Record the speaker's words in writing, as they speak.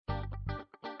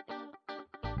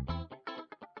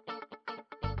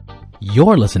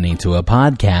You're listening to a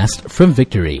podcast from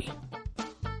Victory.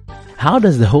 How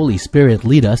does the Holy Spirit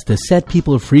lead us to set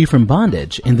people free from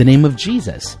bondage in the name of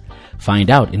Jesus? Find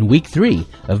out in Week 3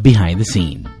 of Behind the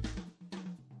Scene.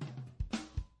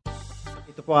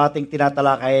 Ito po ating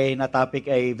tinatalakay na topic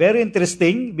ay very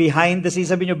interesting. Behind the scene.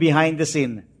 Sabi nyo, behind the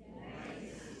scene.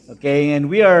 Okay, and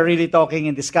we are really talking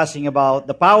and discussing about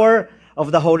the power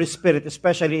of the Holy Spirit,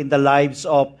 especially in the lives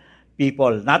of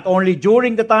people. Not only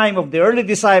during the time of the early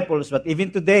disciples, but even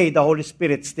today, the Holy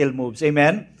Spirit still moves.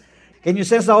 Amen? Can you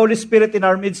sense the Holy Spirit in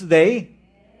our midst today?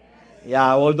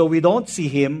 Yeah, although we don't see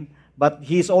Him, but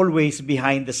He's always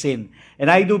behind the scene. And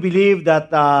I do believe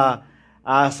that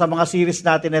sa mga series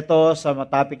natin ito, sa mga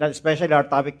topic natin, especially our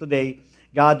topic today,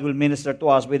 God will minister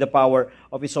to us with the power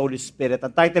of His Holy Spirit.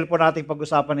 Ang title po nating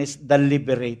pag-usapan is The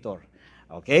Liberator.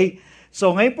 Okay?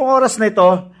 So ngayon pong oras na ito,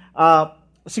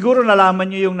 siguro nalaman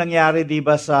nyo yung nangyari, di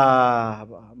ba, sa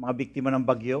mga biktima ng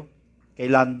bagyo? Kay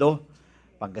Lando,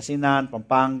 Pangasinan,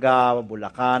 Pampanga,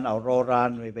 Bulacan, Aurora,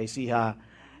 Nueva Ecija.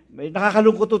 May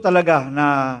nakakalungkot to talaga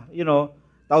na,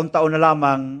 taon-taon na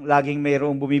lamang laging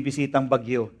mayroong bumibisitang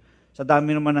bagyo. Sa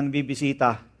dami naman ng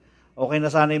bibisita. Okay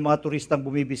na sana yung mga turistang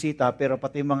bumibisita, pero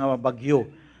pati yung mga bagyo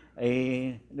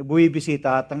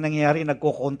bumibisita. At ang nangyayari,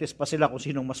 nagko-contest pa sila kung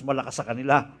sinong mas malakas sa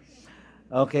kanila.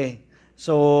 Okay.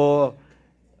 So,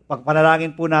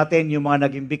 pagpanalangin po natin yung mga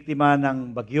naging biktima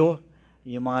ng bagyo,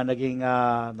 yung mga naging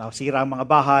nasira ang mga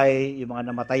bahay, yung mga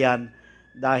namatayan,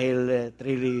 dahil it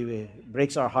really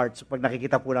breaks our hearts pag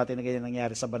nakikita po natin na ganyan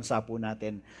nangyari sa bansa po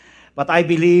natin. But I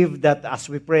believe that as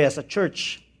we pray as a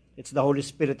church, it's the Holy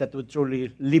Spirit that would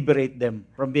truly liberate them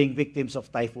from being victims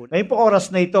of typhoon. Ngayon po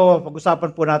oras na ito,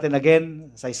 pag-usapan po natin again,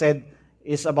 as I said,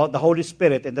 is about the Holy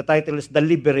Spirit, and the title is The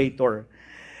Liberator.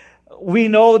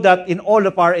 We know that in all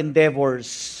of our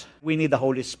endeavors, we need the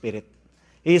Holy Spirit.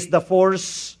 He is the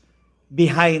force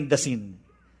behind the scene,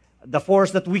 the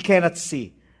force that we cannot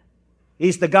see.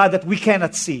 He is the God that we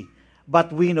cannot see,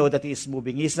 but we know that He is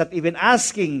moving. He is not even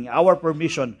asking our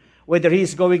permission whether He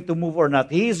is going to move or not.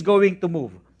 He is going to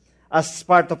move as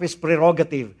part of His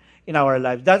prerogative in our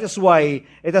lives. That is why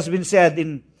it has been said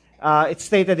it's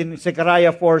stated in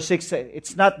Zechariah 4:6,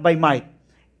 it's not by might.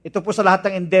 Ito po sa lahat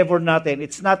ng endeavor natin,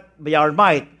 it's not by our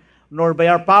might, nor by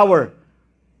our power,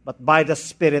 but by the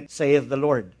Spirit, saith the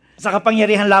Lord. Sa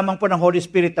kapangyarihan lamang po ng Holy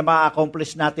Spirit na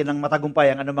ma-accomplish natin ng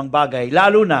matagumpay ang anumang bagay,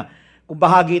 lalo na kung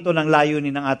bahagi ito ng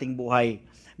layunin ng ating buhay.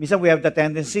 Minsan we have the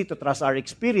tendency to trust our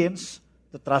experience,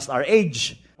 to trust our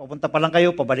age. Pupunta pa lang kayo,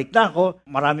 pabalik na ako.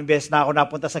 Maraming beses na ako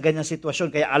napunta sa ganyang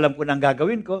sitwasyon, kaya alam ko nang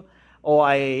gagawin ko. O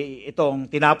ay itong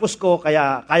tinapos ko,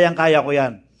 kaya kayang-kaya ko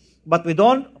yan. But we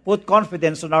don't put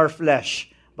confidence on our flesh,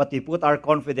 but we put our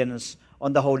confidence on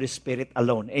the Holy Spirit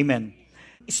alone. Amen.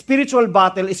 Spiritual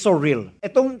battle is so real.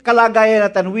 Itong kalagayan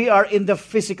natin, we are in the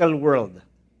physical world.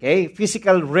 Okay?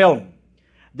 Physical realm.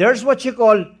 There's what you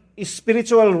call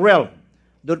spiritual realm.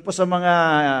 Doon po sa mga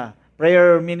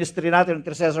prayer ministry natin,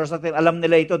 intercessors natin, alam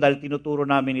nila ito dahil tinuturo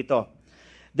namin ito.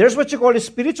 There's what you call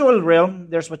spiritual realm.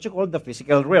 There's what you call the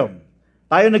physical realm.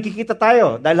 Tayo, nagkikita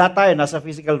tayo dahil lahat tayo nasa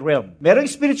physical realm. Merong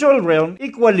spiritual realm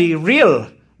equally real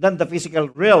than the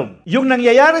physical realm. Yung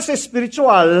nangyayari sa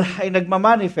spiritual ay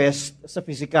nagmamanifest sa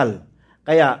physical.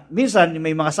 Kaya minsan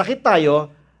may mga sakit tayo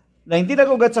na hindi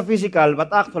nagugat sa physical but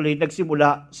actually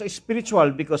nagsimula sa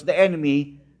spiritual because the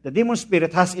enemy, the demon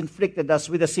spirit, has inflicted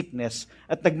us with a sickness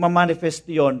at nagmamanifest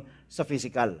yon sa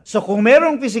physical. So kung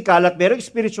merong physical at merong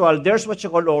spiritual, there's what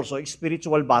you call also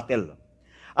spiritual battle.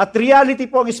 At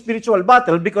reality po ang spiritual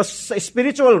battle because sa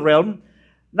spiritual realm,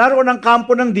 naroon ang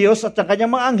kampo ng Diyos at ang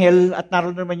kanyang mga anghel at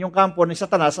naroon naman yung kampo ng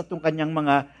Satanas at yung kanyang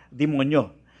mga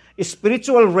demonyo.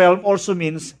 Spiritual realm also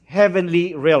means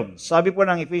heavenly realm. Sabi po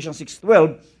ng Ephesians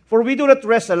 6:12, "For we do not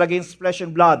wrestle against flesh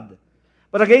and blood,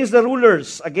 but against the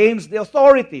rulers, against the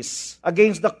authorities,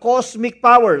 against the cosmic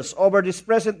powers over this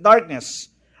present darkness,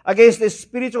 against the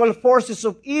spiritual forces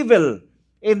of evil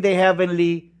in the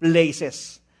heavenly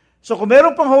places." So kung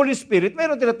meron pang Holy Spirit,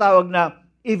 meron tinatawag na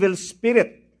evil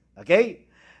spirit. Okay?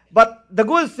 But the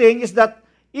good thing is that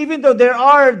even though there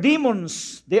are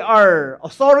demons, there are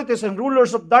authorities and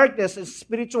rulers of darkness and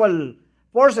spiritual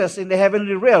forces in the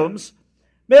heavenly realms,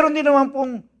 meron din naman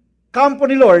pong kampo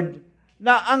ni Lord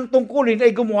na ang tungkulin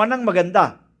ay gumawa ng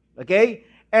maganda. Okay?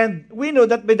 And we know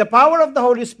that by the power of the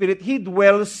Holy Spirit, He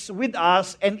dwells with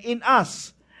us and in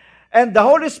us. And the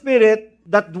Holy Spirit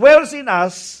that dwells in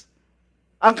us,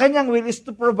 ang kanyang will is to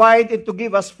provide and to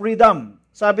give us freedom.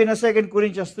 Sabi ng 2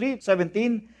 Corinthians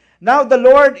 3:17, "Now the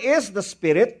Lord is the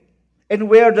Spirit, and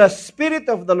where the Spirit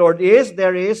of the Lord is,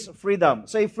 there is freedom."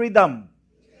 Say freedom.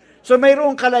 So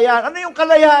mayroong kalayaan. Ano yung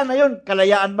kalayaan na yun?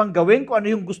 Kalayaan bang gawin kung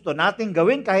ano yung gusto nating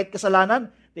gawin kahit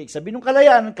kasalanan? Sabi ng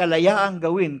kalayaan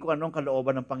gawin kung anong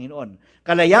kalooban ng Panginoon.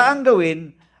 Kalayaan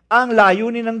gawin ang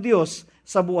layunin ng Diyos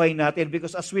sa buhay natin.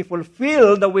 Because as we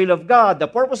fulfill the will of God, the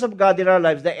purpose of God in our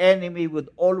lives, the enemy would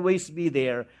always be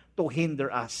there to hinder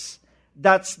us.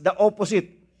 That's the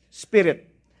opposite spirit.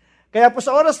 Kaya po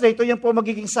sa oras na ito, yan po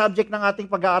magiging subject ng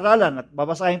ating pag-aaralan. At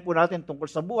babasahin po natin tungkol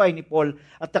sa buhay ni Paul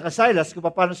at Silas kung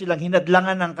paano silang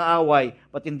hinadlangan ng kaaway,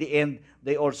 but in the end,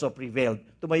 they also prevailed.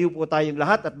 Tumayo po tayong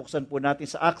lahat at buksan po natin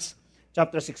sa Acts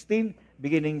chapter 16,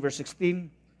 beginning verse 16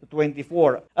 to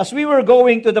 24. As we were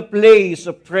going to the place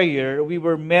of prayer, we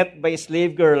were met by a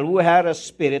slave girl who had a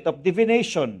spirit of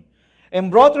divination and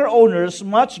brought her owners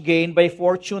much gain by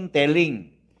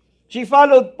fortune-telling. She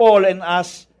followed Paul and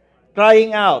asked,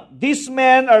 crying out, "These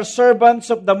men are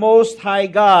servants of the Most High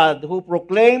God, who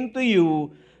proclaim to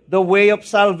you the way of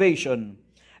salvation."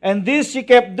 And this she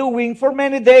kept doing for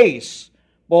many days.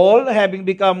 Paul, having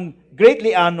become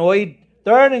greatly annoyed,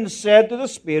 turned and said to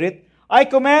the Spirit, "I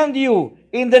command you,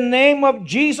 in the name of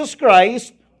Jesus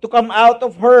Christ, to come out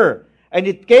of her." And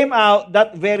it came out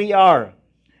that very hour.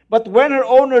 But when her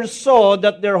owners saw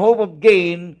that their hope of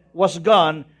gain was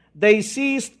gone, they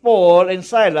seized Paul and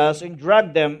Silas and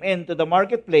dragged them into the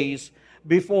marketplace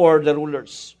before the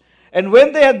rulers. And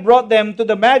when they had brought them to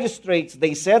the magistrates,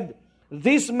 they said,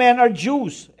 "These men are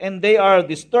Jews, and they are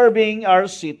disturbing our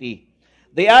city.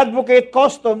 They advocate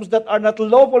customs that are not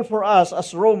lawful for us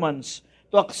as Romans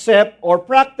to accept or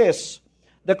practice."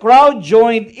 The crowd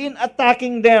joined in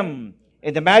attacking them,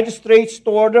 and the magistrates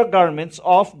tore their garments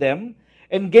off them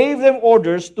and gave them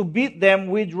orders to beat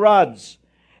them with rods.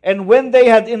 And when they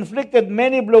had inflicted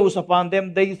many blows upon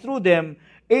them, they threw them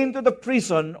into the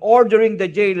prison, ordering the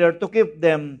jailer to keep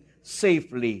them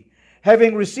safely.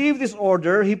 Having received this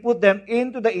order, he put them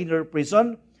into the inner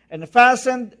prison and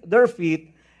fastened their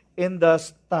feet in the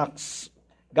stocks.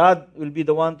 God will be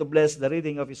the one to bless the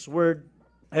reading of His Word.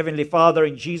 Heavenly Father,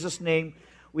 in Jesus' name,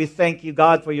 we thank you,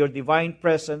 God, for your divine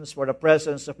presence, for the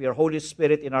presence of your Holy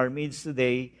Spirit in our midst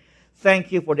today.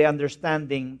 Thank you for the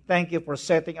understanding. Thank you for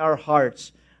setting our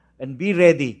hearts and be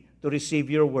ready to receive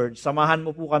your word. Samahan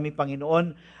mo po kami,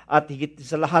 Panginoon, at higit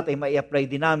sa lahat ay mai-apply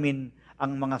din namin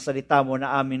ang mga salita mo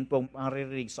na amin pong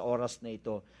maririnig sa oras na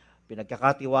ito.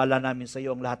 Pinagkakatiwala namin sa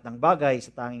iyo ang lahat ng bagay sa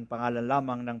tanging pangalan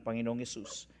lamang ng Panginoong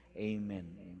Hesus. Amen.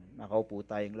 Nakaupo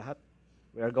tayong lahat.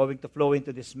 We are going to flow into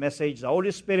this message. The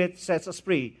Holy Spirit sets us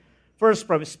free, first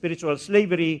from spiritual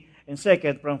slavery, and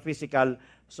second from physical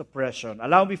suppression.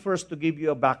 Allow me first to give you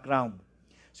a background.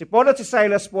 Si Paul at si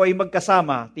Silas po ay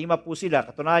magkasama, team up po sila.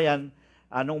 Katunayan,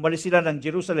 nung umalis sila ng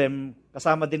Jerusalem,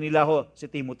 kasama din nila si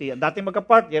Timothy. Ang dating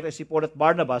magka-partner ay si Paul at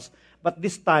Barnabas, but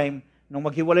this time, nung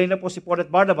maghiwalay na po si Paul at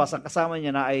Barnabas, ang kasama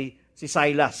niya na ay si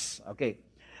Silas. Okay.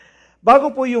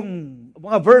 Bago po yung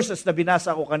mga verses na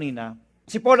binasa ko kanina,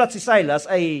 si Paul at si Silas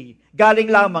ay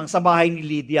galing lamang sa bahay ni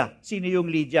Lydia. Sino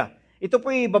yung Lydia? Ito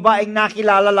po ay babaeng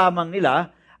nakilala lamang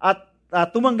nila at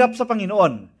tumanggap sa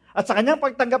Panginoon. At sa kanyang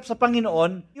pagtanggap sa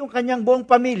Panginoon, yung kanyang buong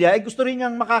pamilya ay gusto rin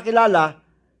niyang makakilala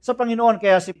sa Panginoon.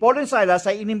 Kaya si Paul and Silas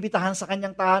ay inimbitahan sa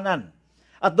kanyang tahanan.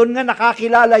 At doon nga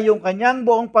nakakilala yung kanyang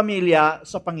buong pamilya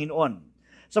sa Panginoon.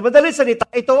 Sa madaling salita,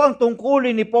 ito ang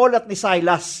tungkulin ni Paul at ni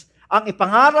Silas. Ang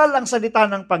ipangaral ang salita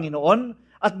ng Panginoon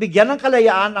at bigyan ng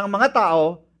kalayaan ang mga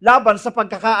tao laban sa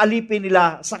pagkakaalipin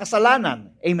nila sa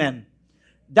kasalanan. Amen.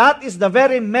 That is the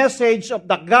very message of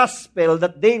the gospel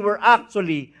that they were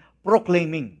actually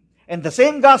proclaiming. And the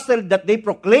same gospel that they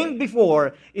proclaimed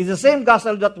before is the same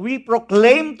gospel that we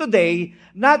proclaim today,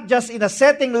 not just in a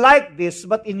setting like this,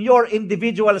 but in your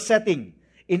individual setting.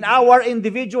 In our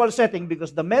individual setting,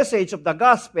 because the message of the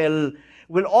gospel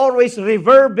will always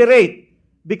reverberate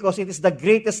because it is the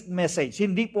greatest message.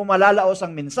 Hindi po malalaos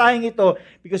ang mensaheng ito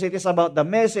because it is about the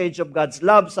message of God's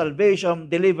love,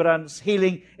 salvation, deliverance,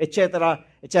 healing, etc.,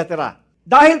 etc.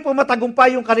 Dahil po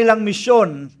matagumpay yung kanilang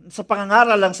misyon sa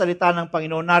pangangaral ng salita ng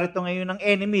Panginoon, narito ngayon ang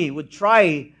enemy would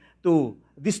try to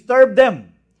disturb them.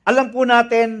 Alam po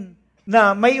natin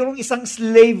na mayroong isang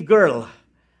slave girl.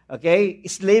 Okay?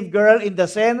 Slave girl in the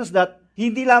sense that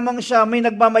hindi lamang siya may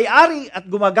nagmamayari at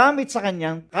gumagamit sa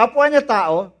kanyang kapwa niya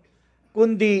tao,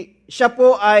 kundi siya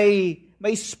po ay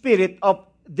may spirit of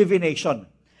divination.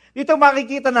 Dito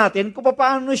makikita natin kung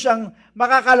paano siyang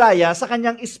makakalaya sa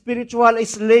kanyang spiritual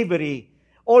slavery.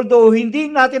 Although hindi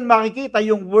natin makikita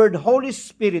yung word Holy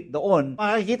Spirit doon,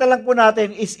 makikita lang po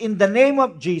natin is in the name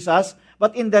of Jesus,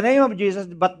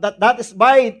 but that is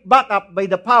back up by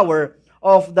the power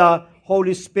of the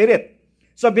Holy Spirit.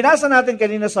 So binasa natin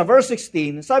kanina sa verse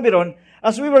 16, sabi ron,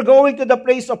 as we were going to the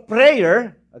place of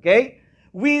prayer, okay,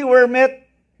 we were met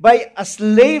by a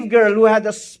slave girl who had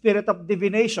a spirit of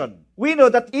divination. We know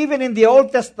that even in the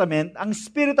Old Testament, ang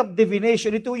spirit of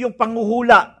divination, ito yung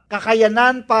panghuhula,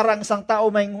 kakayanan para ang isang tao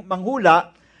may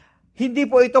manghula, hindi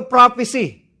po ito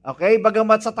prophecy. Okay?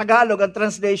 Bagamat sa Tagalog, ang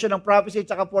translation ng prophecy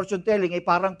at fortune telling ay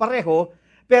parang pareho,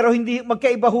 pero hindi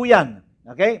magkaiba ho yan.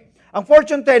 Okay? Ang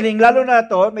fortune telling, lalo na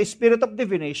ito, may spirit of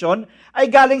divination, ay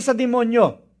galing sa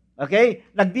demonyo. Okay?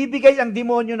 Nagbibigay ang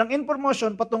demonyo ng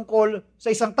information patungkol sa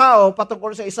isang tao,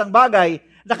 patungkol sa isang bagay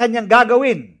na kanyang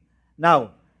gagawin.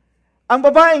 Now, ang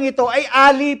babaeng ito ay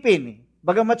alipin.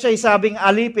 Bagamat siya sabing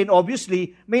alipin,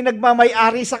 obviously, may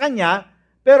nagmamay-ari sa kanya,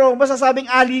 pero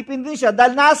masasabing alipin din siya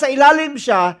dahil nasa ilalim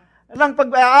siya ng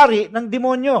pag-aari ng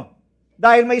demonyo.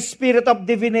 Dahil may spirit of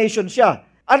divination siya.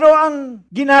 Ano ang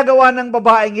ginagawa ng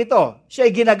babaeng ito? Siya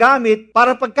ay ginagamit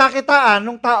para pagkakitaan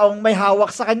ng taong may hawak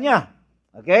sa kanya.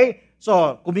 Okay?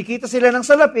 So, kumikita sila ng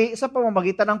salapi sa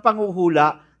pamamagitan ng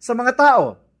panghuhula sa mga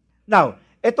tao. Now,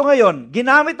 ito ngayon,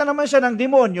 ginamit na naman siya ng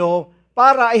demonyo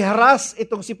para i-harass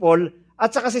itong si Paul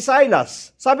at saka si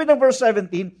Silas. Sabi ng verse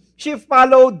 17, she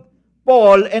followed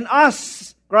Paul and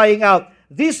us, crying out,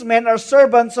 "These men are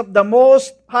servants of the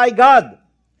Most High God,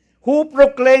 who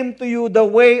proclaim to you the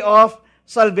way of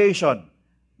salvation."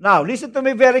 Now, listen to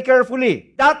me very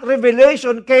carefully. That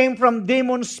revelation came from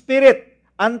demon spirit.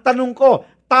 Ang tanong ko,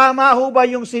 tama ho ba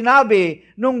yung sinabi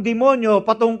nung demonyo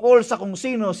patungkol sa kung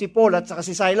sino si Paul at saka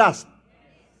si Silas?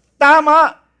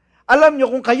 Tama. Alam nyo,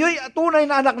 kung kayo'y tunay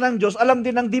na anak ng Diyos, alam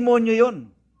din ng demonyo yon.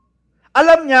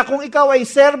 Alam niya kung ikaw ay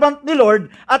servant ni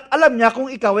Lord at alam niya kung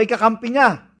ikaw ay kakampi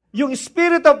niya. Yung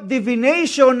spirit of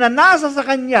divination na nasa sa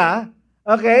kanya,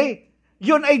 okay,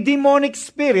 yun ay demonic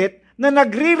spirit na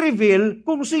nagre-reveal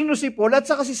kung sino si Paul at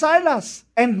saka si Silas.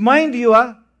 And mind you,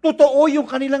 totoo yung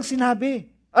kanilang sinabi.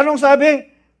 Anong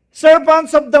sabi?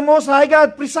 Servants of the Most High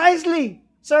God. Precisely.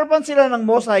 Servants sila ng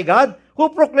Most High God who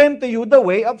proclaim to you the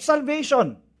way of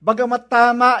salvation. Bagamat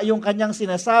tama yung kanyang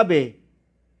sinasabi,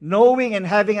 knowing and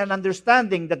having an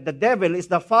understanding that the devil is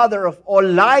the father of all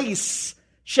lies.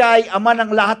 Siya ay ama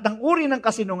ng lahat ng uri ng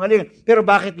kasinungalingan. Pero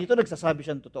bakit dito nagsasabi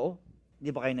siyang totoo?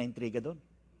 Hindi ba kayo na-intriga doon?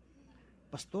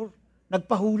 Pastor,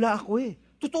 nagpahula ako eh.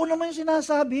 Totoo naman yung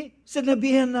sinasabi.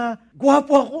 Sinabihan na,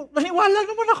 gwapo ako. Naniwala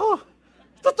naman ako.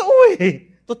 Totoo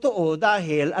eh. Totoo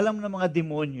dahil alam ng mga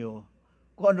demonyo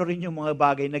kung ano rin yung mga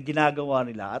bagay na ginagawa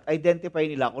nila at identify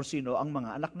nila kung sino ang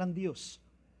mga anak ng Diyos.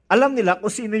 Alam nila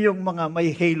kung sino yung mga may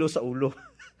halo sa ulo.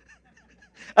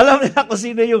 Alam nila kung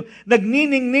sino yung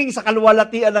nagniningning sa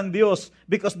kaluwalhatian ng Diyos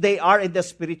because they are in the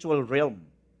spiritual realm.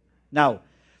 Now,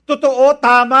 totoo,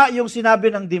 tama yung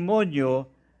sinabi ng demonyo,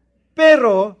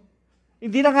 pero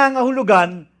hindi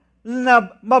nangangahulugan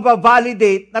na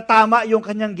mababalidate na tama yung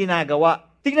kanyang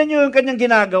ginagawa. Tingnan nyo yung kanyang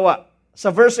ginagawa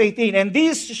sa verse 18. And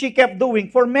this she kept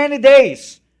doing for many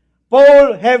days.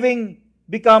 Paul, having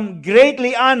become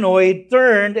greatly annoyed,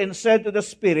 turned and said to the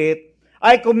spirit,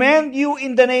 I command you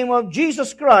in the name of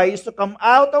Jesus Christ to come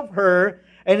out of her,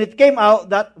 and it came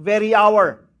out that very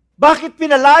hour. Bakit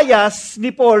pinalayas ni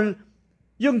Paul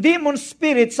yung demon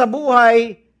spirit sa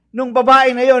buhay nung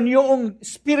babae na yon, yung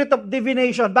spirit of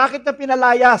divination? Bakit na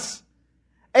pinalayas?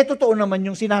 Totoo naman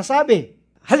yung sinasabi.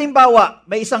 Halimbawa,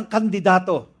 may isang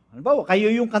kandidato. Halimbawa, kayo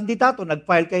yung kandidato,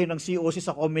 nag-file kayo ng COC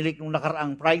sa COMELEC nung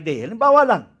nakaraang Friday. Halimbawa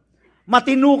lang,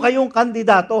 matino kayong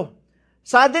kandidato.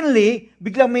 Suddenly,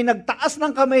 biglang may nagtaas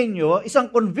ng kamay nyo, isang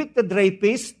convicted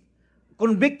rapist,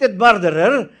 convicted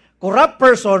murderer, corrupt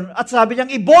person, at sabi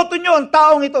niyang, iboto nyo ang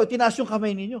taong ito. Tinaas yung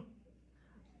kamay ninyo.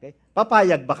 Okay?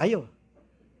 Papayag ba kayo?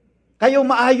 Kayo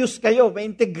maayos kayo, may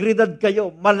integridad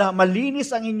kayo, malinis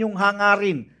ang inyong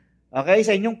hangarin. Okay?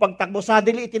 Sa inyong pagtakbo,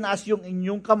 suddenly itinaas yung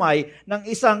inyong kamay ng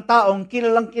isang taong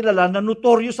kilalang-kilala na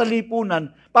notoryo sa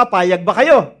lipunan. Papayag ba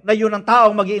kayo na yun ang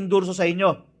taong mag-iendurso sa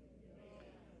inyo?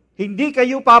 Hindi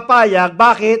kayo papayag.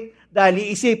 Bakit? Dahil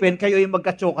iisipin kayo ay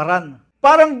magkatsokaran.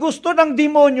 Parang gusto ng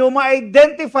demonyo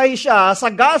ma-identify siya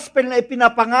sa gospel na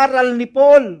ipinapangaral ni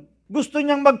Paul. Gusto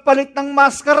niyang magpalit ng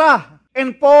maskara.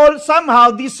 And Paul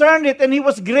somehow discerned it and he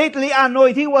was greatly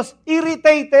annoyed. He was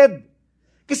irritated.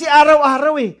 Kasi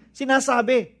araw-araw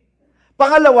sinasabi.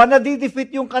 Pangalawa,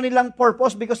 nadidefeat yung kanilang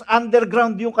purpose because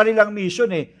underground yung kanilang mission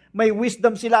May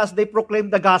wisdom sila as they proclaim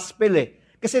the gospel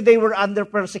Kasi they were under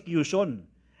persecution.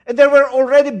 And they were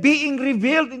already being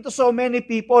revealed into so many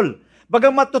people.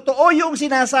 Bagamat totoo yung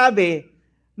sinasabi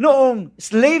noong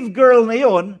slave girl na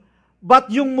yon, but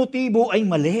yung motibo ay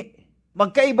mali.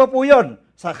 Magkaiba po yon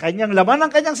sa kanyang laman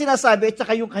ng kanyang sinasabi at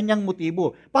saka yung kanyang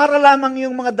motibo. Para lamang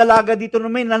yung mga dalaga dito na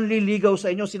may nanliligaw sa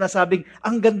inyo, sinasabing,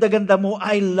 ang ganda-ganda mo,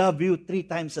 I love you 3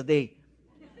 times a day.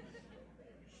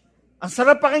 Ang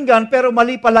sarap pakinggan, pero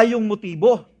mali pala yung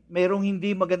motibo. mayroong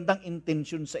hindi magandang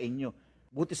intensyon sa inyo.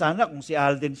 Buti sana kung si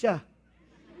Alden siya.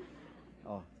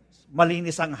 Oh,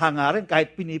 malinis ang hangarin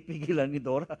kahit pinipigilan ni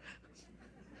Dora.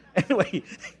 Anyway,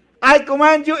 I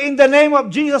command you in the name of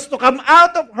Jesus to come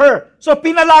out of her. So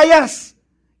pinalayas.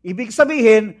 Ibig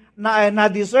sabihin,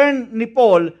 na-discern ni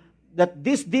Paul that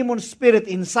this demon spirit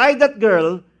inside that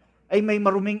girl ay may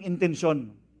maruming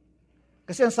intensyon.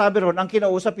 Kasi ang sabi ron, ang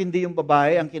kinausap hindi yung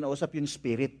babae, ang kinausap yung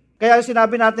spirit. Kaya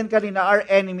sinabi natin kanina, our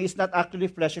enemy is not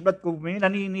actually flesh and blood. Kung may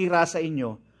naninira sa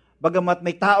inyo, bagamat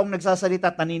may taong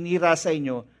nagsasalita at naninira sa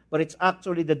inyo, but it's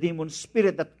actually the demon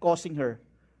spirit that causing her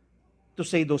to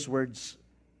say those words.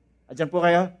 Adyan po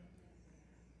kayo?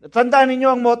 Tandaan ninyo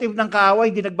ang motive ng kaaway,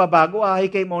 hindi nagbabago. He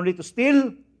came only to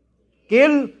steal,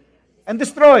 kill, and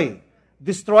destroy.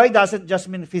 Destroy doesn't just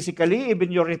mean physically,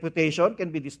 even your reputation can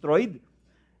be destroyed.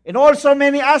 In also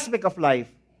many aspects of life.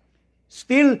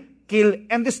 Steal, kill,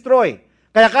 and destroy.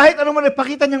 Kaya kahit ano man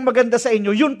ipakita niyang maganda sa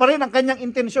inyo, yun pa rin ang kanyang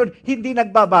intensyon, hindi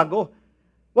nagbabago.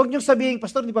 Huwag niyong sabihin,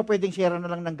 Pastor, di ba pwedeng share na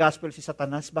lang ng gospel si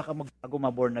Satanas, baka magbago,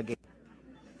 maborn again.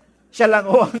 Siya lang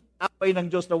ang away ng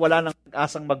Diyos na wala nang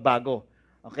asang magbago.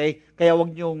 Okay? Kaya wag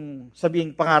niyong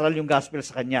sabihin pangaral yung gospel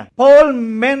sa kanya. Paul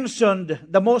mentioned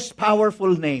the most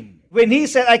powerful name. When he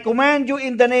said, I command you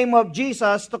in the name of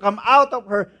Jesus to come out of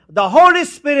her, the Holy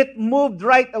Spirit moved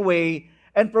right away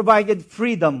and provided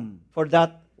freedom for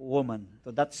that woman,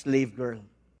 to that slave girl.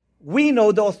 We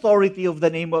know the authority of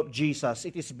the name of Jesus.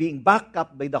 It is being backed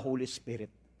up by the Holy Spirit.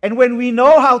 And when we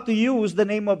know how to use the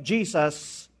name of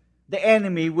Jesus, the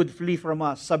enemy would flee from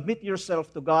us. Submit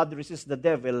yourself to God, resist the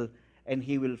devil, and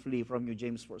he will flee from you,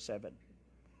 James 4:7.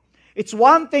 It's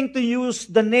one thing to use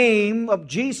the name of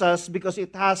Jesus because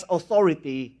it has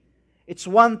authority. It's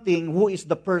one thing who is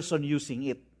the person using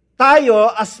it.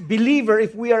 Tayo, as believer,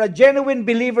 if we are a genuine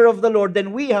believer of the Lord,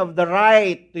 then we have the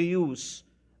right to use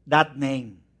that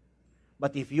name.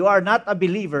 But if you are not a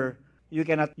believer, you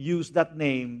cannot use that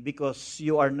name because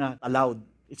you are not allowed.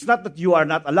 It's not that you are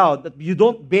not allowed, that you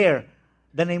don't bear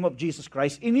the name of Jesus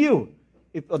Christ in you.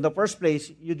 If on the first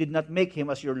place, you did not make Him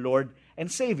as your Lord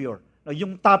and Savior. Now,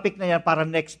 yung topic na yan, para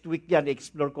next week yan,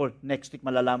 i-explore ko, next week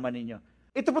malalaman ninyo.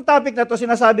 Ito po topic na to,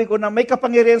 sinasabi ko na may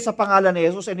kapangyarihan sa pangalan ni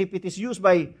Jesus, and if it is used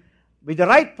by the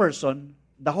right person,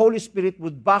 the Holy Spirit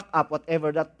would back up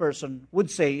whatever that person would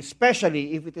say,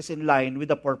 especially if it is in line with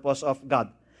the purpose of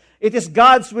God. It is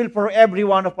God's will for every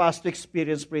one of us to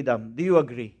experience freedom. Do you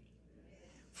agree?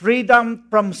 Freedom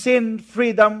from sin,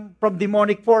 freedom from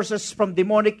demonic forces, from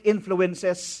demonic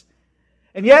influences.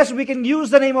 And yes, we can use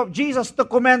the name of Jesus to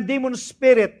command demon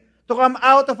spirit to come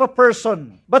out of a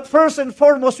person. But first and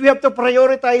foremost, we have to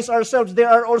prioritize ourselves.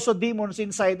 There are also demons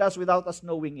inside us without us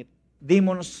knowing it.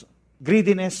 Demons,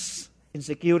 greediness,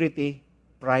 insecurity,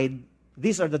 pride.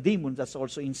 These are the demons that's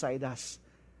also inside us.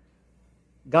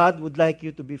 God would like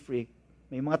you to be free.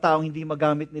 May mga taong hindi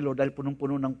magamit ni Lord dahil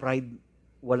punong-puno ng pride,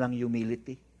 walang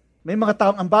humility. May mga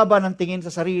taong ang baba ng tingin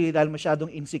sa sarili dahil masyadong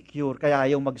insecure, kaya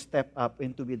ayaw mag-step up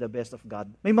and to be the best of God.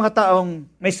 May mga taong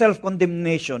may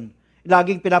self-condemnation.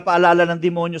 Laging pinapaalala ng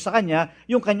demonyo sa kanya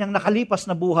yung kanyang nakalipas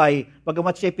na buhay.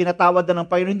 Bagamat siya pinatawad na ng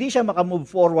Panginoon, hindi siya makamove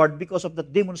forward because of the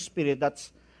demon spirit that's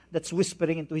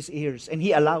whispering into his ears. And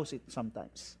he allows it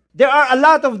sometimes. There are a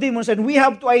lot of demons and we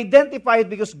have to identify it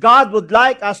because God would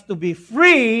like us to be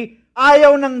free.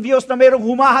 Ayaw ng Diyos na mayroong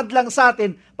humahadlang sa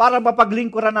atin para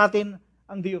mapaglingkuran natin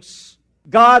ang Diyos.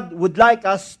 God would like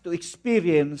us to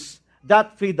experience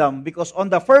that freedom because on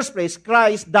the first place,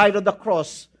 Christ died on the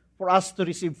cross for us to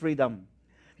receive freedom.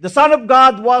 The Son of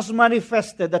God was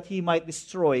manifested that He might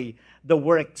destroy the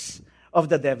works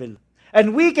of the devil.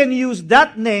 And we can use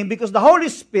that name because the Holy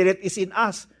Spirit is in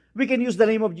us. We can use the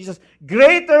name of Jesus.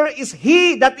 Greater is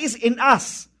He that is in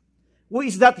us. Who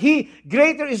is that He?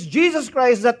 Greater is Jesus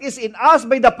Christ that is in us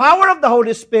by the power of the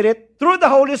Holy Spirit, through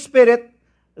the Holy Spirit,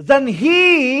 than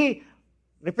he,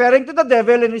 referring to the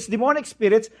devil and his demonic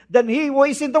spirits, than he who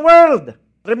is in the world.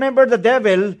 Remember, the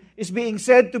devil is being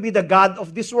said to be the god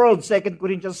of this world, 2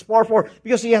 Corinthians 4:4,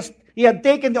 because he had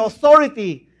taken the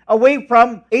authority away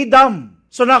from Adam.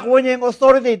 So nakuha niya yung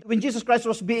authority. When Jesus Christ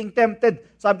was being tempted,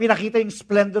 sabi, nakita yung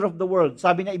splendor of the world.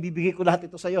 Sabi niya, ibibigay ko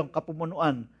lahat ito sa iyo,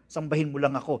 kapumunuan, sambahin mo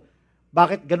lang ako.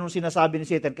 Bakit ganun sinasabi ni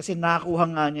Satan? Kasi nakuha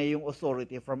nga niya yung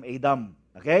authority from Adam.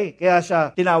 Okay? Kaya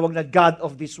siya tinawag na God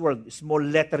of this world. Small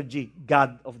letter G,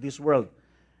 God of this world.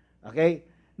 Okay?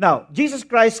 Now, Jesus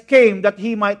Christ came that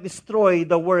He might destroy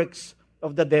the works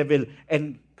of the devil.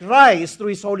 And Christ,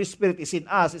 through His Holy Spirit, is in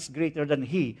us, is greater than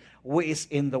He who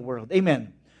is in the world.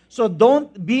 Amen. So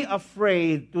don't be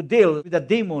afraid to deal with the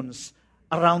demons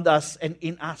around us and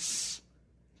in us.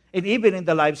 And even in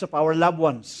the lives of our loved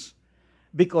ones.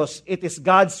 because it is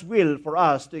God's will for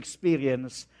us to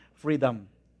experience freedom.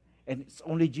 And it's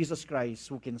only Jesus Christ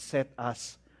who can set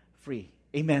us free.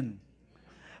 Amen.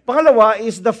 Pangalawa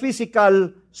is the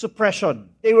physical suppression.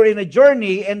 They were in a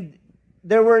journey and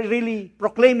they were really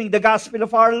proclaiming the gospel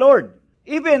of our Lord.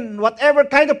 Even whatever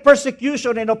kind of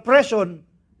persecution and oppression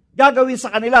gagawin sa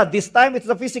kanila, this time it's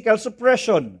the physical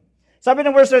suppression. Sabi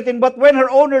ng verse 13, but when her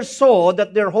owners saw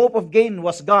that their hope of gain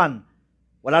was gone,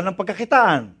 wala nang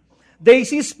pagkakitaan, they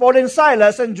seized Paul and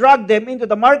Silas and dragged them into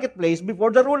the marketplace before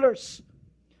the rulers.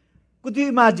 Could you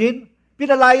imagine?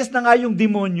 Pinalayas na nga yung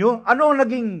demonyo. Ano ang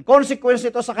naging consequence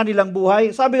ito sa kanilang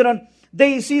buhay? Sabi ron,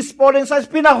 they seized Paul and Silas,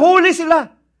 pinahuli sila.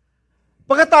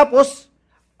 Pagkatapos,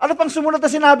 ano pang sumunod na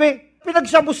sinabi?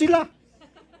 Pinagsyabo sila.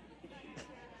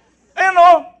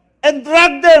 And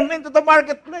dragged them into the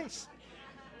marketplace.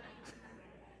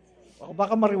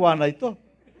 Baka mariwana ito.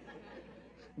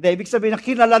 Hindi, ibig sabihin na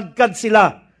kinaladkad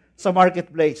sila sa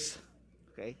marketplace.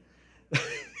 Okay?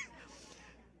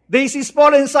 They seized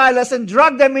Paul and Silas and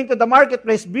dragged them into the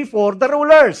marketplace before the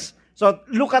rulers. So,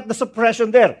 look at the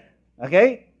suppression there.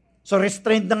 Okay? So,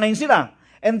 restrained na ngayon sila.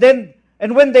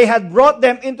 And when they had brought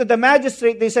them into the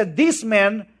magistrate, they said, these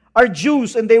men are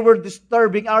Jews and they were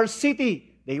disturbing our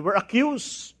city. They were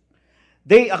accused.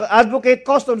 They advocate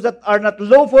customs that are not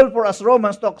lawful for us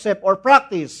Romans to accept or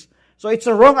practice. So it's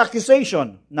a wrong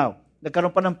accusation. Now,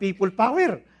 nagkaroon pa ng people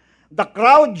power. The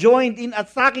crowd joined in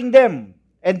attacking them,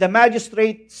 and the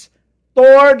magistrates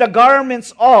tore the garments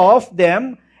off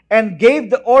them and gave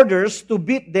the orders to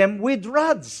beat them with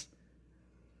rods.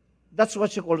 That's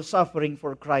what you call suffering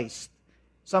for Christ.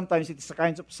 Sometimes it is the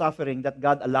kinds of suffering that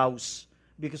God allows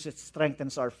because it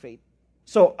strengthens our faith.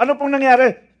 So, ano pong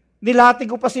nangyari?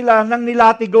 Nilatigo pa sila ng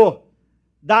nilatigo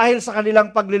dahil sa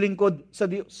kanilang paglilingkod sa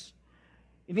Diyos.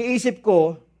 Iniisip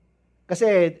ko, kasi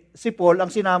si Paul, ang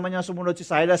sinama niya sumunod si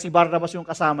Silas, si Barnabas yung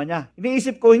kasama niya.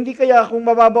 Iniisip ko, hindi kaya kung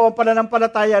mababaw ang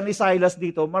pananampalataya ni Silas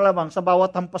dito, malamang sa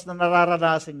bawat hampas na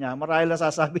nararanasan niya, marahil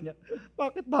nasasabi niya,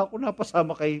 bakit ba ako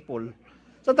napasama kay Paul?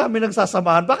 Sa dami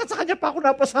nagsasamahan, bakit sa kanya pa ako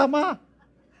napasama?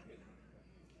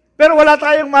 Pero wala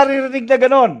tayong maririnig na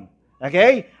ganon.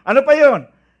 Okay? Ano pa yun?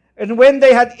 And when they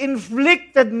had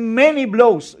inflicted many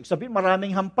blows, sabihin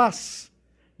maraming hampas.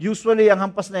 Usually, ang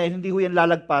hampas na yan, hindi ho yan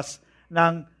lalagpas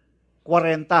ng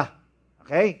 40.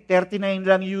 Okay? 39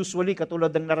 lang usually,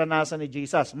 katulad ng naranasan ni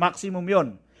Jesus. Maximum yon.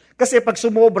 Kasi pag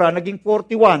sumobra, naging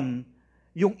 41,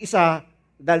 yung isa,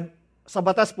 dahil sa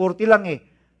batas 40 lang eh.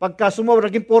 Pagka sumobra,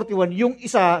 naging 41, yung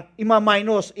isa,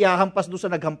 ima-minus, iahampas doon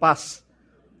sa naghampas.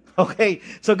 Okay?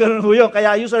 So, ganun ho yun.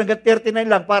 Kaya usually, hanggang 39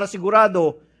 lang para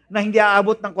sigurado na hindi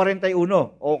aabot ng 41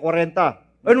 o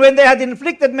 40. And when they had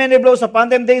inflicted many blows upon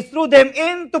them, they threw them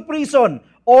into prison,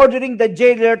 ordering the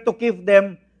jailer to keep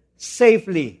them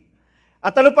safely.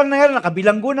 At ano pang nangyari?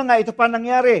 Nakabilanggo na nga, ito pa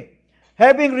nangyari.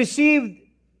 Having received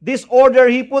this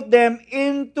order, he put them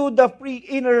into the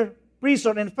inner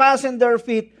prison and fastened their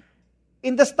feet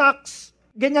in the stocks.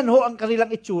 Ganyan ho ang kanilang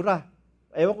itsura.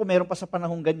 Ewan ko, meron pa sa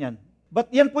panahong ganyan. But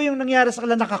yan po yung nangyari sa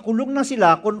kanila, nakakulong na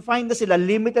sila, confined na sila,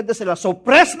 limited na sila,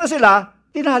 suppressed na sila,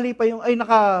 tinali pa yung,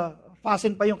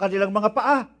 naka-fasten pa yung kanilang mga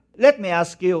paa. Let me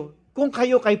ask you, kung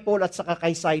kayo kay Paul at saka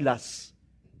kay Silas,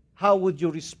 how would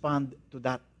you respond to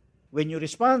that? When you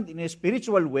respond in a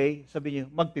spiritual way, sabi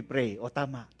niyo, magpipray. O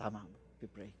tama,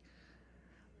 magpipray.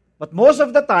 But most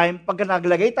of the time, pag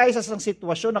naglagay tayo sa isang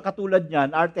sitwasyon na katulad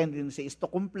niyan, our tendency is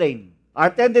to complain.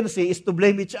 Our tendency is to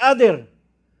blame each other.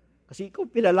 Kasi ikaw,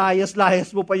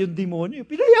 pilalayas-layas mo pa yung demonyo.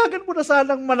 Pinayagan mo na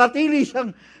sanang manatili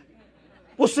siyang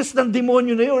possessed ng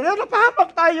demonyo na yun.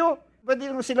 Napahamak tayo.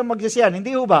 Pwede naman silang magsisiyan.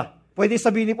 Hindi ho ba? Pwede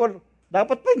sabihin ni Paul,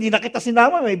 dapat pa hindi na kita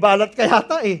sinama. May balat ka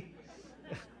yata eh.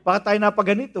 Baka tayo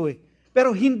napaganito eh.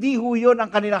 Pero hindi ho yun ang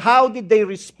kanila. How did they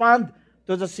respond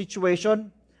to the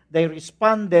situation? They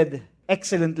responded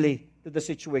excellently to the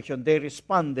situation. They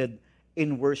responded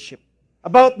in worship.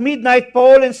 About midnight,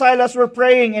 Paul and Silas were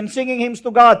praying and singing hymns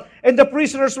to God, and the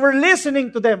prisoners were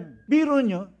listening to them. Biro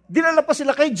nyo, dinala pa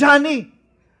sila kay Johnny.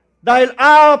 Dahil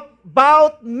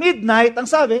about midnight, ang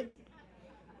sabi,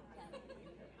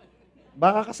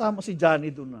 baka kasama si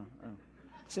Johnny doon na.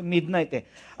 Kasi midnight eh.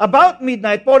 About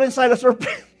midnight, Paul and Silas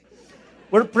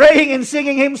were praying and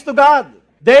singing hymns to God.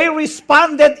 They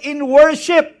responded in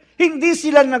worship. Hindi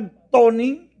sila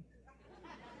nagtoning.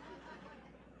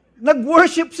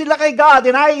 Nag-worship sila kay God.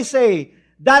 And I say,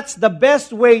 that's the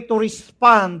best way to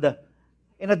respond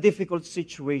in a difficult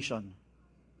situation.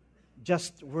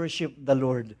 Just worship the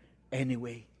Lord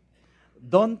anyway.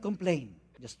 Don't complain.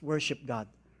 Just worship God.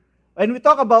 When we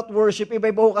talk about worship,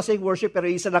 iba-iba ho kasi worship, pero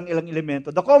isa lang ilang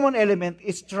elemento. The common element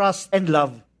is trust and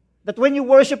love. That when you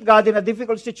worship God in a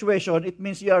difficult situation, it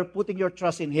means you are putting your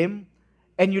trust in Him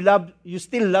and you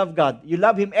still love God. You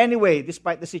love Him anyway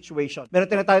despite the situation. Meron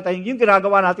tinatawag tayong yung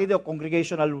ginagawa natin dito,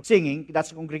 congregational singing,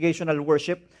 that's congregational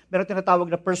worship. Meron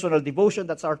tinatawag na personal devotion,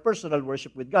 that's our personal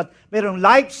worship with God. Meron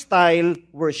lifestyle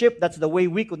worship, that's the way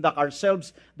we conduct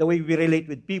ourselves, the way we relate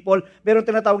with people. Meron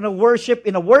tinatawag na worship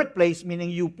in a workplace,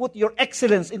 meaning you put your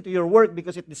excellence into your work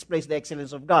because it displays the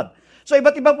excellence of God. So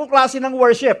iba't iba po klase ng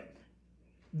worship.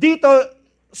 Dito,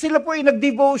 sila po ay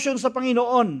nag-devotion sa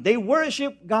Panginoon. They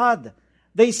worship God.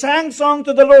 They sang song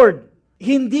to the Lord.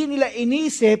 Hindi nila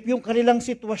inisip yung kanilang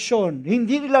sitwasyon.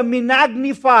 Hindi nila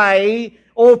minagnify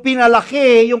o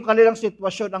pinalaki yung kanilang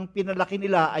sitwasyon. Ang pinalaki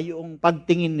nila ay yung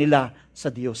pagtingin nila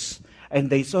sa Diyos. And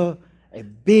they saw a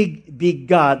big, big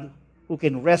God who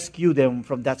can rescue them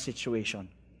from that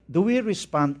situation. Do we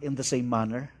respond in the same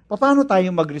manner? Paano tayo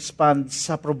mag-respond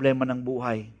sa problema ng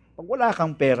buhay? Pag wala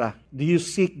kang pera, do you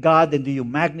seek God and do you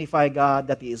magnify God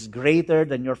that He is greater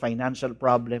than your financial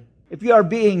problem? If you are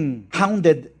being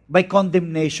hounded by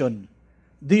condemnation,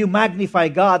 do you magnify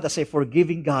God as a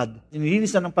forgiving God?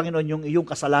 Nilinis na ng Panginoon yung iyong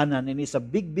kasalanan, and He's a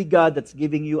big, big God that's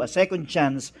giving you a second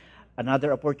chance,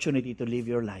 another opportunity to live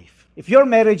your life. If your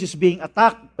marriage is being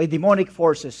attacked by demonic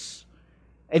forces,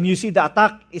 and you see the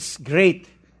attack is great,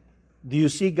 do you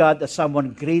see God as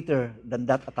someone greater than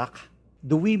that attack?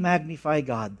 Do we magnify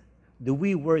God? Do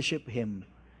we worship Him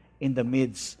in the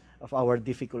midst of our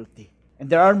difficulty? And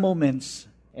there are moments,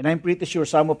 and I'm pretty sure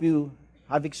some of you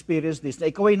have experienced this,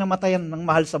 na ikaw ay namatayan ng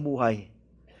mahal sa buhay.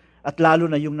 At lalo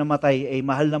na yung namatay ay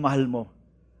mahal na mahal mo.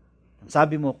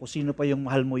 Sabi mo, kung sino pa yung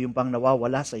mahal mo, yung pang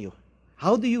nawawala sa iyo.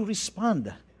 How do you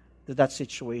respond to that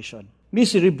situation?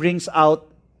 Misery brings out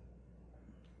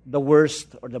the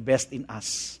worst or the best in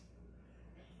us.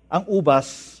 Ang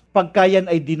ubas, pagka yan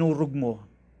ay dinurog mo,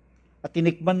 at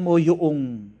tinikman mo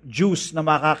yung juice na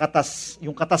makakatas,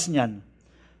 yung katas niyan,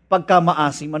 pagka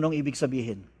maasim, anong ibig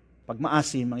sabihin? Pag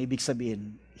maasim, ang ibig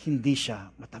sabihin, hindi siya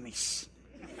matamis.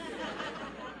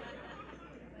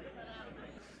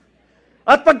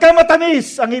 At pagka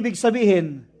matamis, ang ibig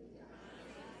sabihin,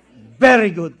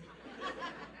 very good.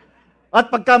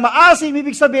 At pagka maasim,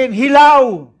 ibig sabihin,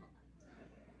 hilaw.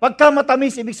 Pagka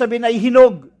matamis, ibig sabihin ay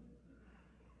hinog.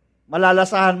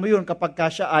 Malalasahan mo yun kapag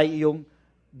siya ay yung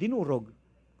dinurog.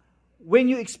 When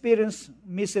you experience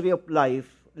misery of life,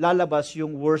 lalabas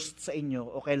yung worst sa inyo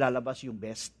o kaya lalabas yung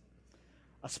best.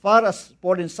 As far as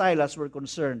Paul and Silas were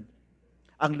concerned,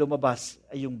 ang lumabas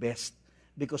ay yung best.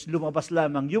 Because lumabas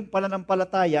lamang yung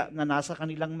pananampalataya na nasa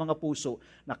kanilang mga puso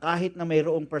na kahit na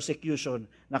mayroong persecution,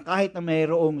 na kahit na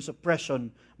mayroong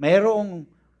suppression, mayroong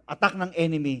attack ng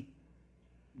enemy,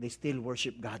 they still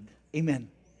worship God. Amen.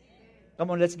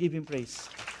 Come on, let's give Him praise.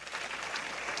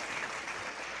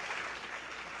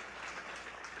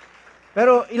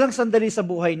 Pero ilang sandali sa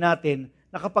buhay natin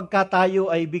na kapag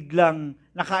tayo ay biglang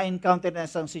naka-encounter na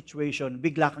isang situation,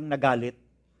 bigla kang nagalit,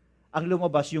 ang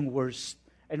lumabas yung worst.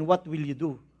 And what will you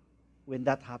do when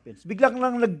that happens? Biglang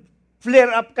lang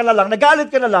nag-flare up ka na lang, nagalit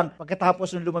ka na lang,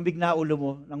 pagkatapos nung lumamig na ulo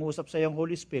mo, nangusap sa yung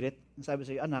Holy Spirit, sabi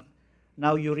sa iyo, anak,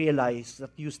 now you realize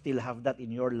that you still have that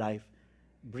in your life,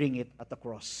 bring it at the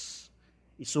cross.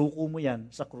 Isuko mo yan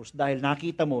sa krus dahil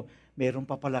nakita mo, meron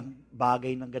pa palang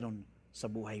bagay ng ganun sa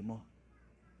buhay mo.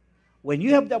 When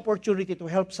you have the opportunity to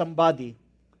help somebody,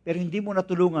 pero hindi mo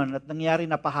natulungan at nangyari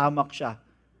na pahamak siya,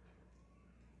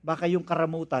 baka yung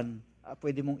karamutan,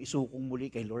 pwede mong isukong muli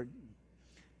kay Lord.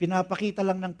 Pinapakita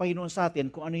lang ng Panginoon sa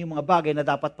atin kung ano yung mga bagay na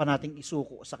dapat pa nating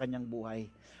isuko sa kanyang buhay.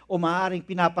 O maaaring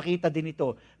pinapakita din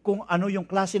ito kung ano yung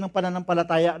klase ng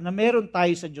pananampalataya na meron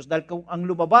tayo sa Diyos. Dahil kung ang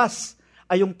lumabas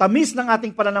ay yung tamis ng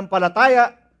ating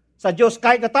pananampalataya sa Diyos,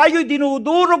 kahit na tayo'y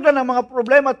dinudurog na ng mga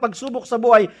problema at pagsubok sa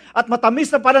buhay, at matamis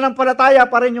na pananampalataya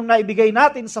pa rin yung naibigay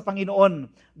natin sa Panginoon,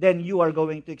 then you are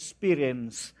going to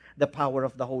experience the power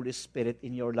of the Holy Spirit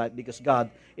in your life because God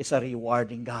is a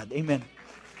rewarding God. Amen.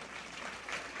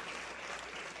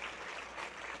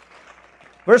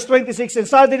 Verse 26, and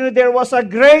suddenly there was a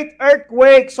great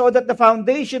earthquake so that the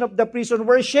foundation of the prison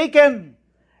were shaken.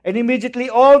 And immediately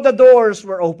all the doors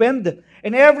were opened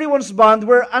and everyone's bonds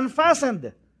were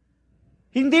unfastened.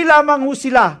 Hindi lamang ho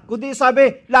sila, kundi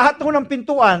sabi, lahat ho ng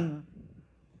pintuan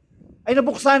ay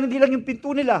nabuksan, hindi lang yung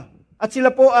pinto nila. At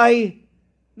sila po ay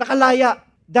nakalaya.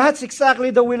 That's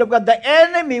exactly the will of God. The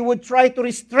enemy would try to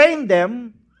restrain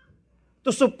them,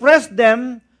 to suppress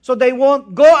them, so they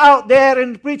won't go out there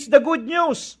and preach the good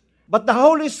news. But the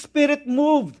Holy Spirit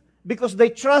moved because they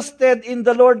trusted in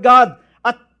the Lord God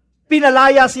at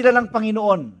pinalaya sila ng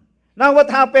Panginoon. Now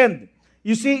what happened?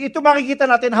 You see, ito makikita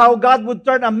natin how God would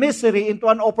turn a misery into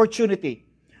an opportunity.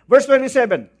 Verse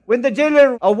 27, when the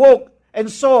jailer awoke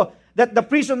and saw that the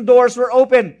prison doors were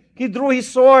open, he drew his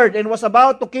sword and was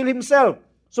about to kill himself,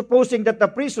 supposing that the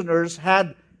prisoners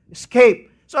had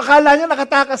escaped. So akala niya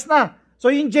nakatakas na. So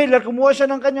yung jailer, kumuha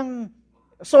siya ng kanyang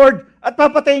sword at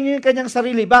papatayin niya yung kanyang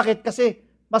sarili. Bakit? Kasi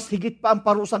mas higit pa ang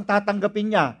parusang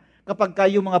tatanggapin niya kapag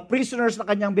yung mga prisoners na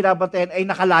kanyang binabantayan ay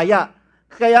nakalaya.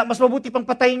 Kaya mas mabuti pang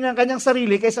patayin niya ang kanyang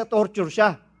sarili kaysa torture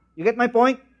siya. You get my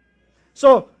point?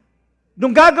 So,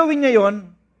 nung gagawin niya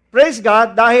yon, praise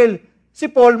God, dahil si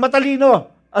Paul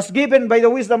matalino, as given by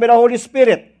the wisdom of the Holy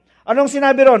Spirit. Anong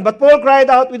sinabi ron? But Paul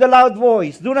cried out with a loud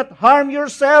voice, "Do not harm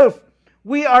yourself.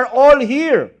 We are all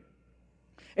here."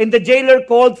 And the jailer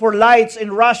called for lights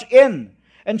and rushed in.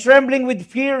 And trembling with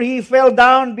fear, he fell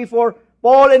down before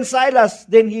Paul and Silas.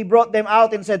 Then he brought them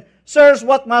out and said, "Sirs,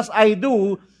 what must I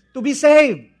do to be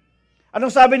saved?"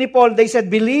 Anong sabi ni Paul? They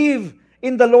said, "Believe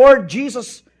in the Lord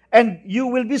Jesus, and you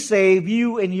will be saved,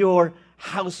 you and your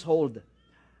household."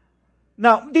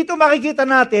 Now, dito makikita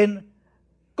natin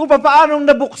kung paano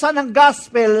nabuksan ang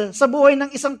gospel sa buhay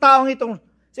ng isang taong itong,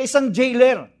 sa isang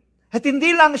jailer. At hindi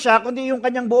lang siya, kundi yung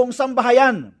kanyang buong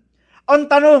sambahayan. Ang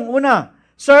tanong, una,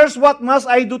 "Sirs, what must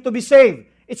I do to be saved?"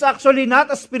 It's actually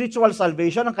not a spiritual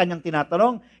salvation ang kanyang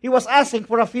tinatanong. He was asking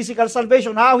for a physical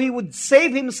salvation, how he would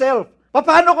save himself.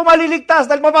 Paano ko maliligtas?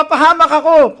 Dahil mapapahamak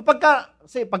ako.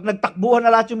 Kasi pag nagtakbuhan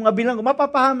na lahat yung mga bilanggo,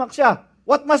 mapapahamak siya.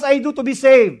 What must I do to be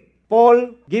saved?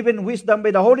 Paul, given wisdom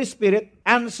by the Holy Spirit,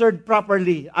 answered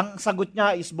properly. Ang sagot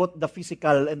niya is both the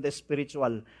physical and the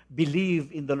spiritual. Believe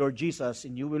in the Lord Jesus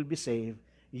and you will be saved,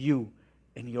 you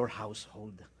and your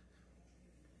household.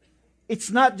 It's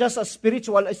not just a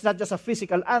spiritual, it's not just a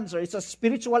physical answer, it's a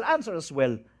spiritual answer as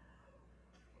well.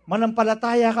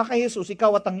 Manampalataya ka kay Jesus,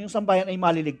 ikaw at ang iyong sambayan ay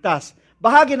maliligtas.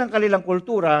 Bahagi ng kanilang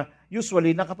kultura,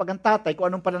 usually, na kapag ang tatay, kung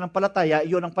anong pananampalataya,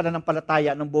 iyon ang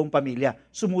pananampalataya ng buong pamilya.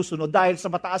 Sumusunod dahil sa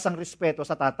mataas ang respeto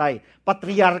sa tatay.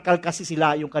 Patriarchal kasi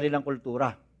sila yung kanilang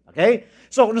kultura. Okay?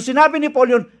 So, nung sinabi ni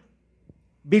Paul yun,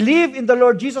 believe in the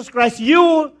Lord Jesus Christ,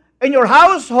 you and your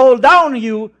household down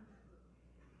you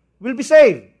will be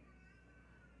saved.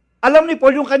 Alam ni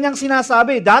Paul yung kanyang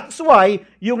sinasabi. That's why,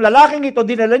 yung lalaking ito,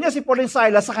 dinala niya si Paul and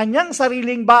Silas sa kanyang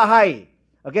sariling bahay.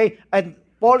 Okay? And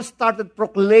Paul started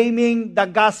proclaiming the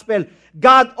gospel.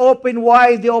 God opened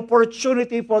wide the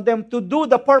opportunity for them to do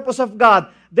the purpose of God.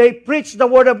 They preached the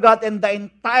word of God and the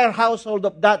entire household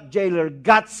of that jailer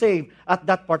got saved at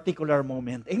that particular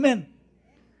moment. Amen.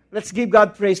 Let's give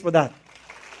God praise for that.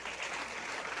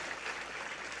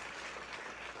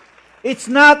 It's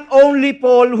not only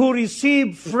Paul who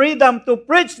received freedom to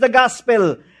preach the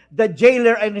gospel. The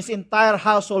jailer and his entire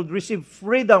household received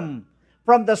freedom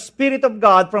from the Spirit of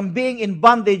God, from being in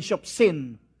bondage of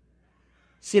sin.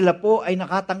 Sila po ay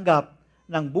nakatanggap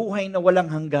ng buhay na walang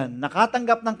hanggan.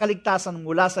 Nakatanggap ng kaligtasan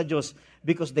mula sa Diyos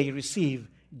because they receive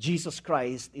Jesus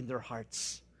Christ in their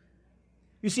hearts.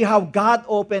 You see how God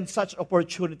opened such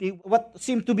opportunity. What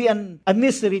seemed to be a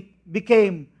misery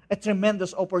became a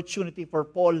tremendous opportunity for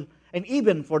Paul and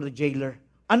even for the jailer.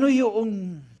 Ano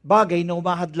yung bagay na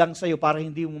umahadlang sa'yo para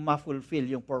hindi mo ma-fulfill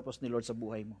yung purpose ni Lord sa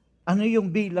buhay mo? Ano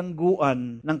yung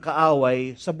bilangguan ng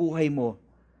kaaway sa buhay mo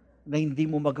na hindi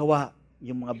mo magawa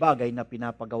yung mga bagay na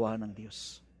pinapagawa ng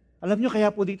Diyos? Alam nyo,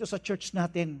 kaya po dito sa church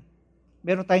natin,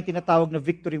 meron tayong tinatawag na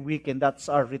Victory Weekend. That's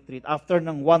our retreat. After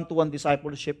ng one-to-one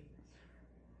discipleship,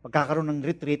 magkakaroon ng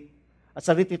retreat, at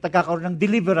sa retreat nagkakaroon ng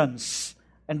deliverance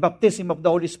and baptism of the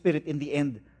Holy Spirit in the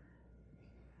end.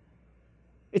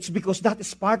 It's because that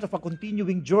is part of a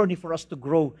continuing journey for us to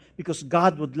grow because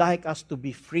God would like us to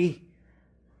be free.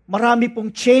 Marami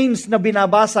pong chains na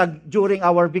binabasag during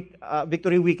our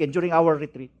Victory Weekend, during our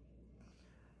retreat.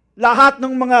 Lahat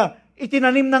ng mga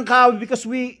itinanim ng kaaway because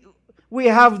we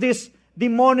have this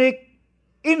demonic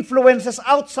influences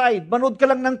outside. Manood ka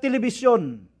lang ng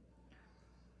telebisyon.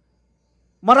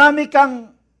 Marami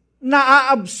kang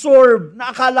na-absorb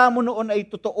na akala mo noon ay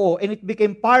totoo and it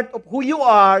became part of who you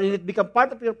are and it became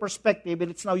part of your perspective and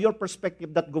it's now your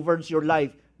perspective that governs your life.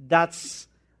 That's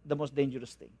the most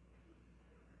dangerous thing.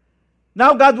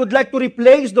 Now God would like to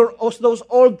replace those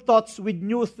old thoughts with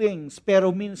new things pero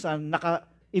minsan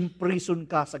naka-imprison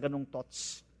ka sa ganong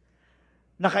thoughts.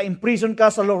 Naka-imprison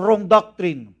ka sa wrong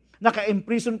doctrine.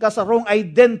 Naka-imprison ka sa wrong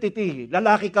identity.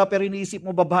 Lalaki ka pero iniisip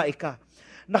mo babae ka.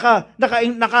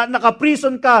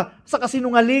 Naka-prison ka sa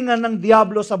kasinungalingan ng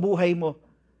diablo sa buhay mo.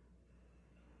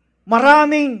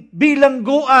 Maraming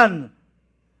bilangguan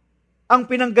ang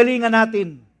pinanggalingan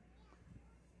natin.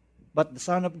 But the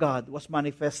Son of God was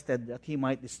manifested that He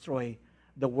might destroy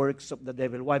the works of the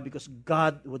devil. Why? Because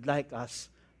God would like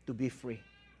us to be free.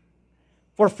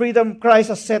 For freedom, Christ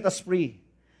has set us free.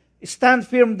 Stand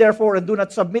firm, therefore, and do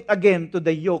not submit again to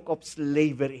the yoke of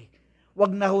slavery.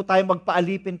 Huwag na ho tayo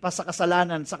magpaalipin pa sa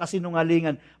kasalanan, sa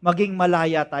kasinungalingan. Maging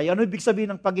malaya tayo. Ano ibig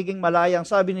sabihin ng pagiging malaya? Ang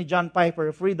sabi ni John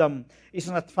Piper, freedom is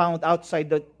not found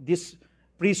outside these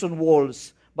prison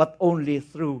walls, but only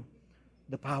through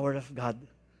the power of God.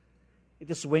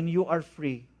 It is when you are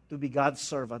free to be God's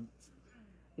servant.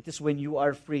 It is when you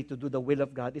are free to do the will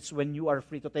of God. It's when you are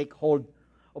free to take hold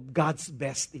of God's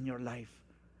best in your life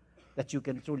that you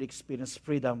can truly experience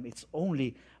freedom. It's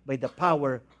only by the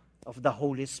power of the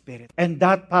Holy Spirit. And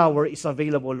that power is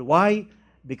available. Why?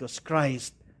 Because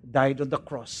Christ died on the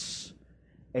cross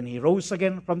and He rose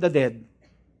again from the dead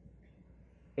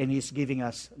and He's giving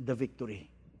us the victory.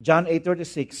 John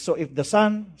 8:36, so if the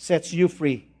Son sets you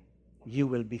free, you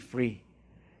will be free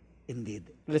indeed.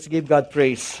 Let's give God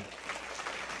praise.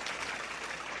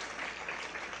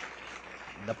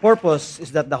 The purpose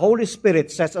is that the Holy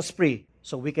Spirit sets us free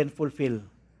so we can fulfill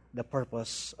the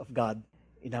purpose of God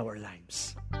in our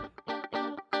lives.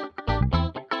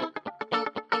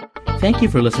 Thank you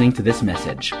for listening to this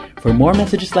message. For more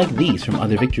messages like these from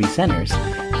other Victory Centers,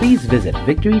 please visit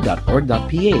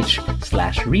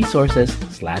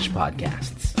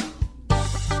victory.org.ph/resources/podcasts.